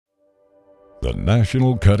The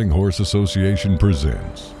National Cutting Horse Association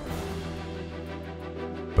presents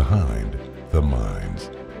Behind the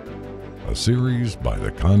Mines, a series by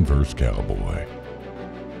the Converse Cowboy,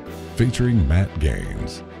 featuring Matt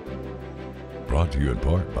Gaines. Brought to you in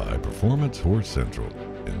part by Performance Horse Central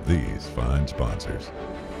and these fine sponsors.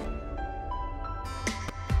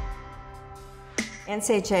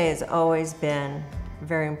 NCHA has always been a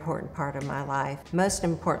very important part of my life. Most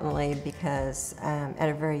importantly because at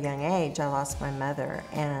a very young age I lost my mother,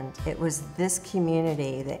 and it was this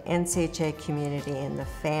community, the NCHA community, and the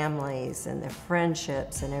families and the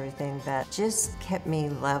friendships and everything that just kept me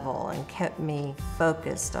level and kept me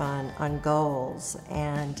focused on goals,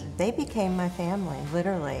 and they became my family,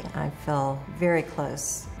 literally. I feel very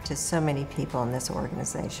close to so many people in this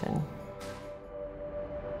organization.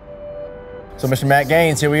 So Mr. Matt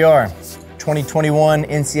Gaines, here we are. 2021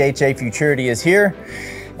 NCHA Futurity is here.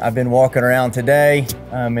 I've been walking around today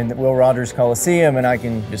in the Will Rogers Coliseum, and I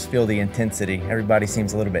can just feel the intensity. Everybody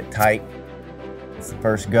seems a little bit tight. It's the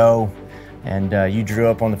first go, and you drew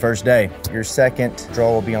up on the first day. Your second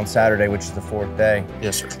draw will be on Saturday, which is the fourth day.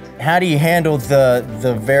 Yes, sir. How do you handle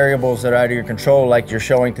the variables that are out of your control, like you're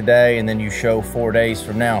showing today and then you show 4 days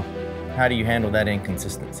from now? How do you handle that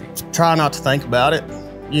inconsistency? Try not to think about it.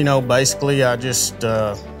 You know, basically I just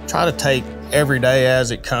try to take every day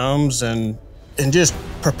as it comes and just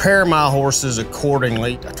prepare my horses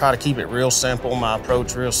accordingly. I try to keep it real simple, my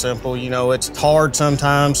approach real simple. You know, it's hard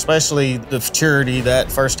sometimes, especially the futurity,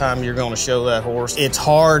 that first time you're gonna show that horse. It's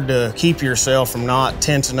hard to keep yourself from not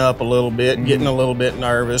tensing up a little bit and getting a little bit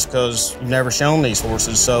nervous because you've never shown these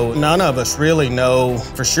horses. So none of us really know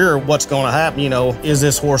for sure what's gonna happen. You know, is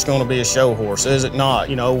this horse gonna be a show horse? Is it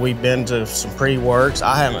not? You know, we've been to some pre-works.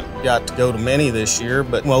 I haven't got to go to many this year,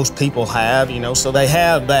 but most people have, you know, so they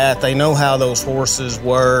have that. They know how those horses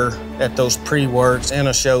were at those pre-works in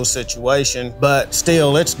a show situation, but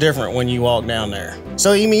still it's different when you walk down there.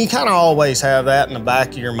 So you kind of always have that in the back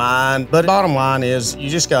of your mind, but bottom line is you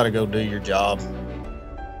just got to go do your job.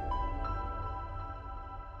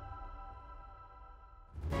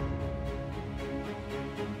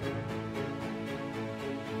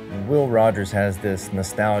 Will Rogers has this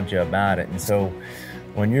nostalgia about it, and so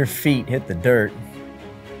when your feet hit the dirt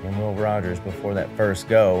in Will Rogers before that first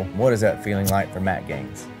go, what is that feeling like for Matt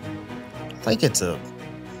Gaines? I think it's a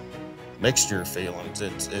mixture of feelings.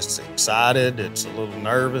 It's excited, it's a little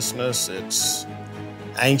nervousness, it's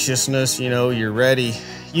anxiousness. You know, you're ready.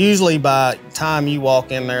 Usually by the time you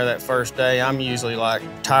walk in there that first day, I'm usually like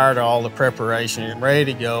tired of all the preparation. I'm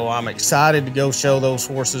ready to go. I'm excited to go show those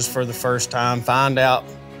horses for the first time, find out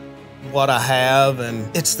what I have,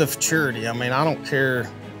 and it's the futurity. I mean, I don't care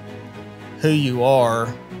who you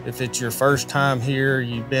are. If it's your first time here,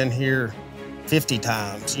 you've been here 50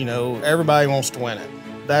 times, you know, everybody wants to win it.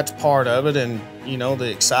 That's part of it, and, you know, the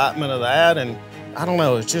excitement of that, and I don't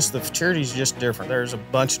know, it's just the futurity's just different. There's a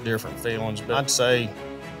bunch of different feelings, but I'd say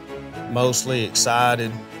mostly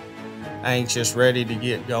excited, anxious, ready to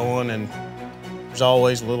get going, and there's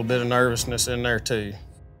always a little bit of nervousness in there too.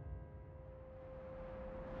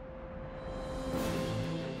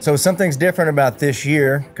 So something's different about this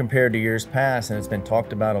year compared to years past, and it's been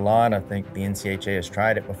talked about a lot. I think the NCHA has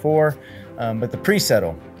tried it before, but the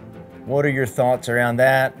pre-settle, what are your thoughts around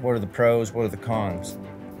that? What are the pros, what are the cons?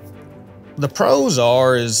 The pros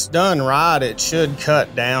is done right, it should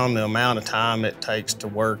cut down the amount of time it takes to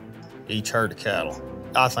work each herd of cattle.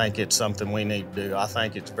 I think it's something we need to do. I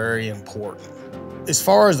think it's very important. As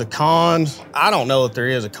far as the cons, I don't know if there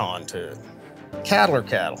is a con to it. Cattle are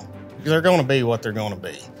cattle. They're gonna be what they're gonna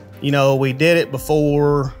be. You know, we did it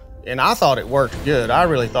before, and I thought it worked good. I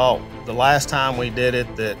really thought the last time we did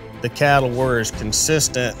it that the cattle were as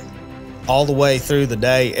consistent all the way through the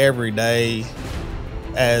day, every day,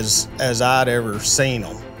 as I'd ever seen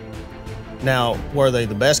them. Now, were they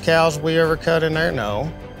the best cows we ever cut in there?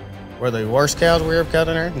 No. Were they the worst cows we ever cut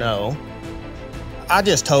in there? No. I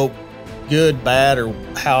just hope good, bad, or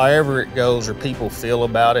however it goes, or people feel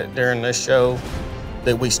about it during this show,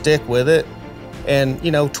 that we stick with it and, you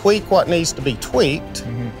know, tweak what needs to be tweaked.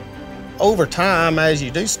 Over time, as you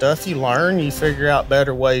do stuff, you learn, you figure out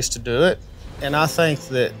better ways to do it. And I think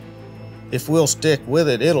that if we'll stick with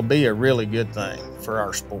it, it'll be a really good thing for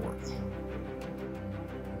our sport.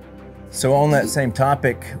 So on that same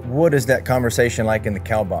topic, what is that conversation like in the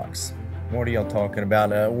cow box? What are y'all talking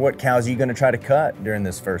about? What cows are you gonna try to cut during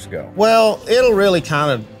this first go? Well, it'll really kind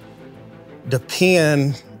of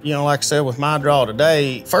depend. You know, like I said, with my draw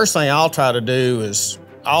today, first thing I'll try to do is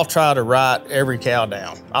I'll try to write every cow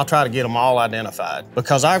down. I'll try to get them all identified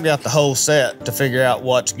because I've got the whole set to figure out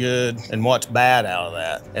what's good and what's bad out of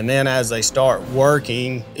that. And then as they start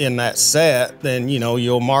working in that set, then, you know,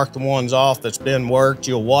 you'll mark the ones off that's been worked.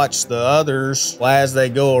 You'll watch the others as they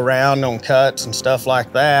go around on cuts and stuff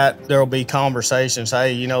like that. There'll be conversations,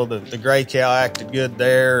 hey, you know, the gray cow acted good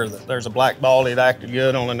there. Or there's a black baldy that acted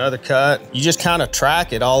good on another cut. You just kind of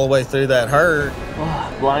track it all the way through that herd.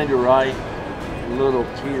 Blind to right, little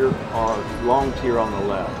tear or long tear on the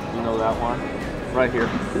left. You know that one? Right here.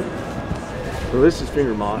 So this is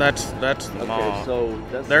finger moth. That's the moth. Okay, so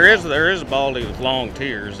that's there is a baldy with long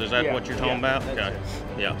tears. Is that what you're talking about? Okay.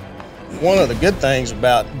 Yeah. One of the good things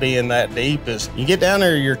about being that deep is you get down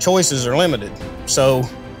there, your choices are limited. So,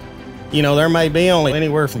 you know, there may be only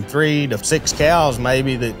anywhere from 3 to 6 cows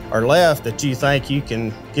maybe that are left that you think you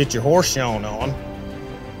can get your horse shown on.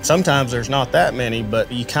 Sometimes there's not that many,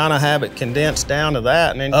 but you kind of have it condensed down to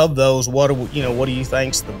that. And then of those, what do you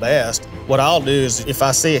think's the best? What I'll do is if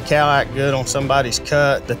I see a cow act good on somebody's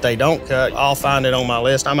cut that they don't cut, I'll find it on my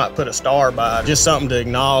list. I might put a star by it, just something to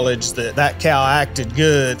acknowledge that that cow acted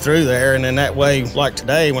good through there. And then that way, like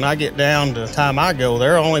today, when I get down to the time I go,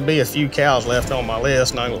 there'll only be a few cows left on my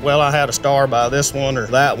list. And I go, well, I had a star by this one or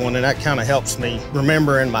that one. And that kind of helps me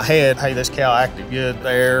remember in my head, hey, this cow acted good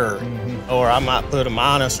there, or I might put a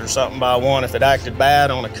minus or something by one if it acted bad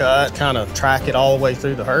on a cut, kind of track it all the way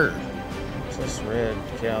through the herd. So this red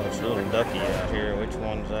cow that's a little ducky out here, which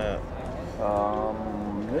one's that?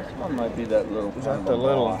 This one might be that little. Is that the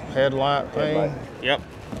little headlight thing? Yep.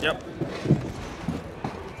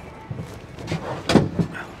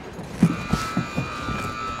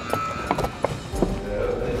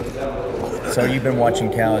 So you've been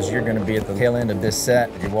watching cows. You're going to be at the tail end of this set.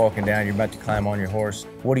 You're walking down. You're about to climb on your horse.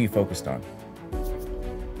 What are you focused on?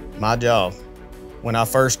 My job. When I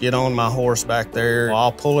first get on my horse back there,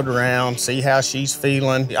 I'll pull it around, see how she's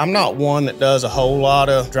feeling. I'm not one that does a whole lot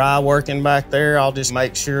of dry working back there. I'll just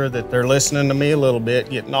make sure that they're listening to me a little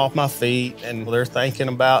bit, getting off my feet, and they're thinking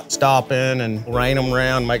about stopping and rein them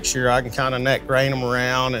around, make sure I can kind of neck rein them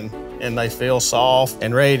around and they feel soft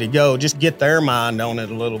and ready to go. Just get their mind on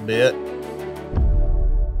it a little bit.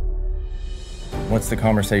 What's the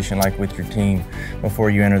conversation like with your team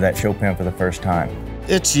before you enter that show pen for the first time?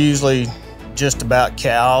 It's usually just about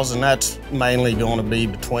cows, and that's mainly going to be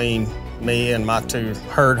between me and my 2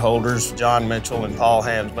 herd holders, John Mitchell and Paul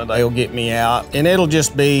Hansman. They'll get me out, and it'll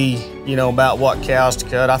just be, you know, about what cows to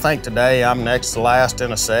cut. I think today I'm next to last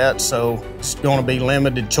in a set, so it's going to be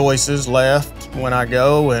limited choices left when I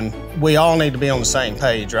go, and we all need to be on the same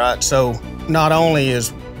page, right? So not only is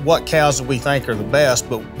what cows do we think are the best,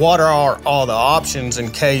 but what are all the options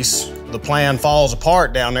in case the plan falls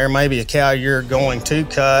apart down there? Maybe a cow you're going to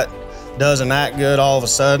cut doesn't act good all of a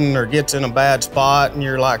sudden or gets in a bad spot, and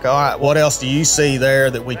you're like, all right, what else do you see there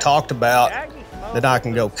that we talked about that I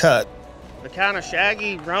can go cut? The kind of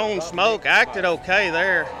shaggy roan smoke acted okay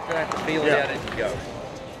there. You have to feel it out as you go.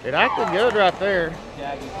 It acted good right there.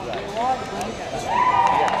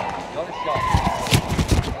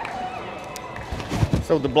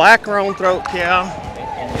 So the black roan throat cow.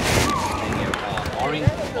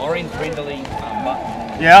 Orange brindley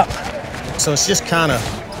button. Yeah. So it's just kind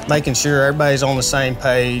of making sure everybody's on the same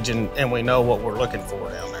page and we know what we're looking for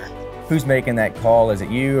down there. Who's making that call? Is it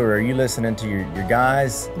you, or are you listening to your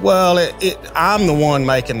guys? Well, I'm the one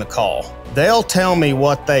making the call. They'll tell me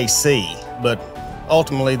what they see, but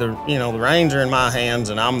ultimately the reins are in my hands,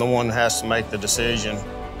 and I'm the one that has to make the decision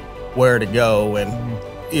where to go. And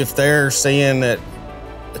if they're seeing that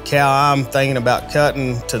the cow I'm thinking about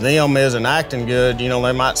cutting to them isn't acting good,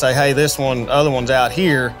 they might say, hey, other one's out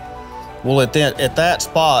here. Well, at that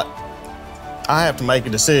spot, I have to make a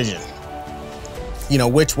decision.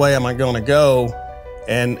 Which way am I going to go?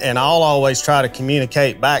 And I'll always try to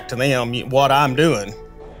communicate back to them what I'm doing.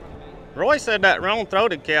 Roy said that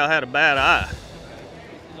roan-throated cow had a bad eye.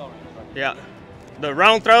 Yeah. The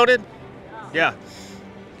roan-throated? Yeah.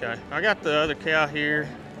 Okay. I got the other cow here.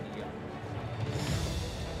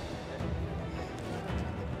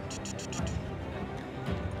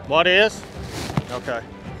 What is? Okay.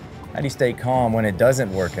 How do you stay calm when it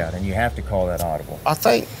doesn't work out and you have to call that audible? I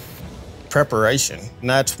think preparation, and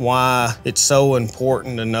that's why it's so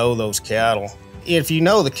important to know those cattle. If you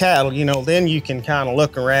know the cattle, then you can kind of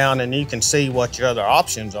look around and you can see what your other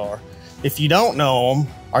options are. If you don't know them,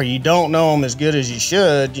 or you don't know them as good as you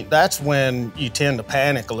should, that's when you tend to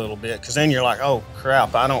panic a little bit, because then you're like, oh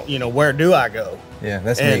crap, I don't, where do I go? Yeah,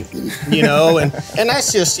 that's me. And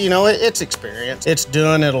that's just, it's experience. It's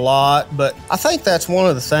doing it a lot, but I think that's one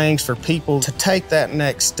of the things for people to take that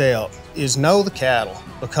next step is know the cattle,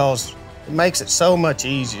 because It makes it so much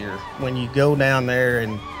easier when you go down there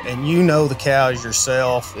and you know the cows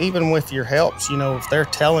yourself. Even with your helps, you know, if they're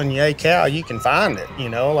telling you a cow, you can find it, you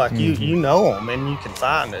know, like you know them and you can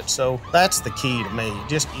find it. So that's the key to me.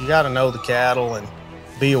 You got to know the cattle and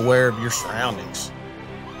be aware of your surroundings.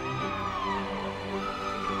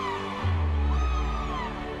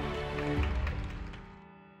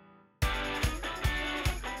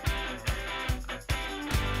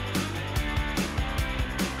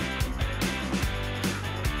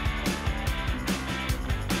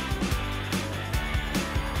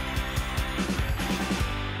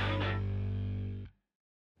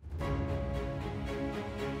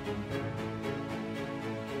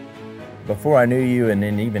 Before I knew you, and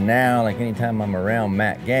then even now, like anytime I'm around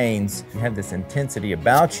Matt Gaines, you have this intensity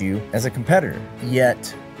about you as a competitor. Yet,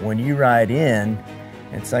 when you ride in,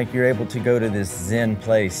 it's like you're able to go to this zen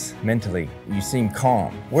place mentally. You seem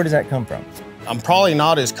calm. Where does that come from? I'm probably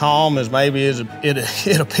not as calm as maybe as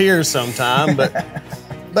it appears sometime,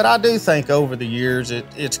 but I do think over the years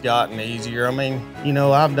it's gotten easier. I mean, you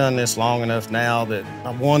know, I've done this long enough now that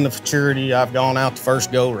I've won the futurity, I've gone out the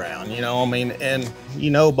first go round, you know, I mean, and you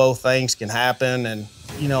know both things can happen. And,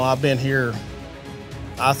 you know, I've been here,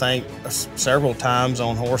 I think, several times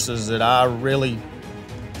on horses that I really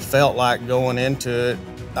felt like going into it,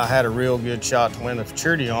 I had a real good shot to win the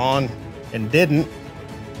futurity on and didn't.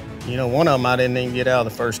 You know, one of them I didn't even get out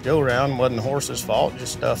of the first go round. It wasn't the horse's fault,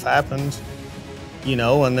 just stuff happens. You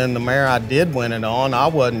know, and then the mare I did win it on, I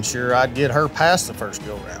wasn't sure I'd get her past the first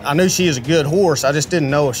go round. I knew she was a good horse, I just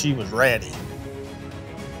didn't know if she was ready.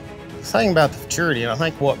 The thing about the futurity, and I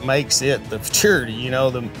think what makes it the futurity, you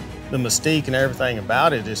know, the mystique and everything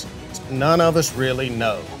about it is none of us really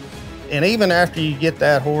know. And even after you get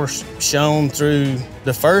that horse shown through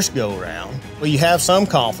the first go round, well, you have some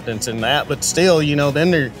confidence in that, but still, you know,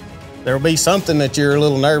 then there'll be something that you're a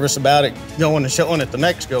little nervous about it going and showing it the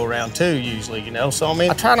next go round too, usually, you know. So, I mean,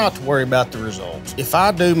 I try not to worry about the results. If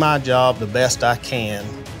I do my job the best I can,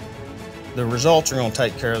 the results are gonna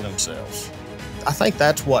take care of themselves. I think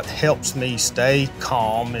that's what helps me stay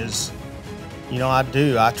calm is, you know, I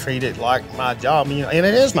treat it like my job, you know, and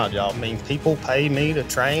it is my job. I mean, people pay me to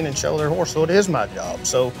train and show their horse, so it is my job.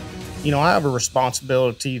 So, you know, I have a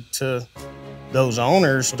responsibility to those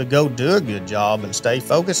owners to go do a good job and stay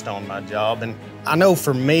focused on my job. And I know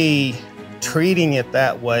for me, treating it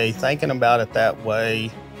that way, thinking about it that way,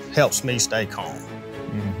 helps me stay calm.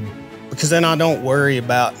 Because then I don't worry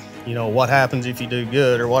about, you know, what happens if you do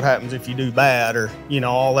good or what happens if you do bad or, you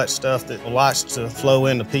know, all that stuff that likes to flow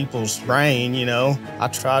into people's brain, you know. I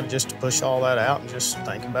try just to push all that out and just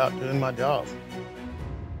think about doing my job.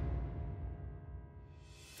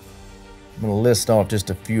 I'm gonna list off just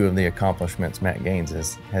a few of the accomplishments Matt Gaines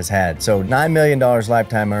has had. So $9 million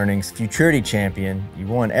lifetime earnings, futurity champion, you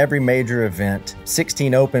won every major event,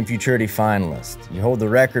 16 open futurity finalists. You hold the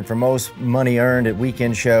record for most money earned at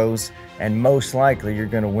weekend shows, and most likely you're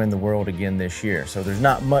gonna win the world again this year. So there's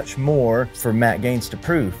not much more for Matt Gaines to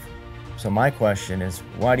prove. So my question is,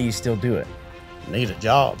 why do you still do it? Need a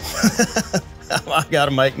job. I gotta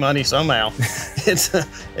make money somehow.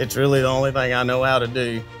 It's really the only thing I know how to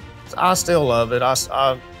do. I still love it.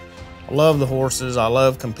 I love the horses. I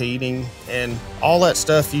love competing. And all that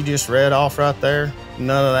stuff you just read off right there,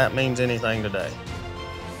 none of that means anything today.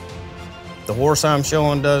 The horse I'm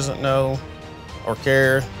showing doesn't know or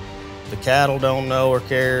care. The cattle don't know or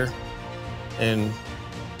care. And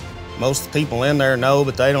most of the people in there know,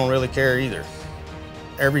 but they don't really care either.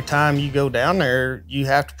 Every time you go down there, you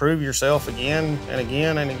have to prove yourself again and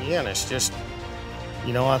again and again. It's just,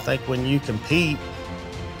 you know, I think when you compete,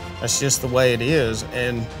 that's just the way it is.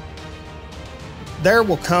 And there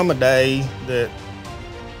will come a day that,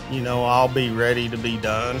 you know, I'll be ready to be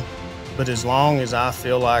done. But as long as I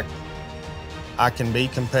feel like I can be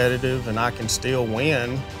competitive and I can still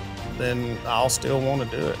win, then I'll still want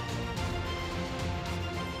to do it.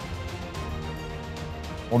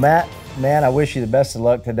 Well, Matt, man, I wish you the best of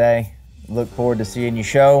luck today. Look forward to seeing you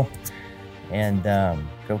show and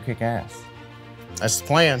go kick ass. That's the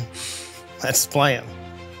plan. That's the plan.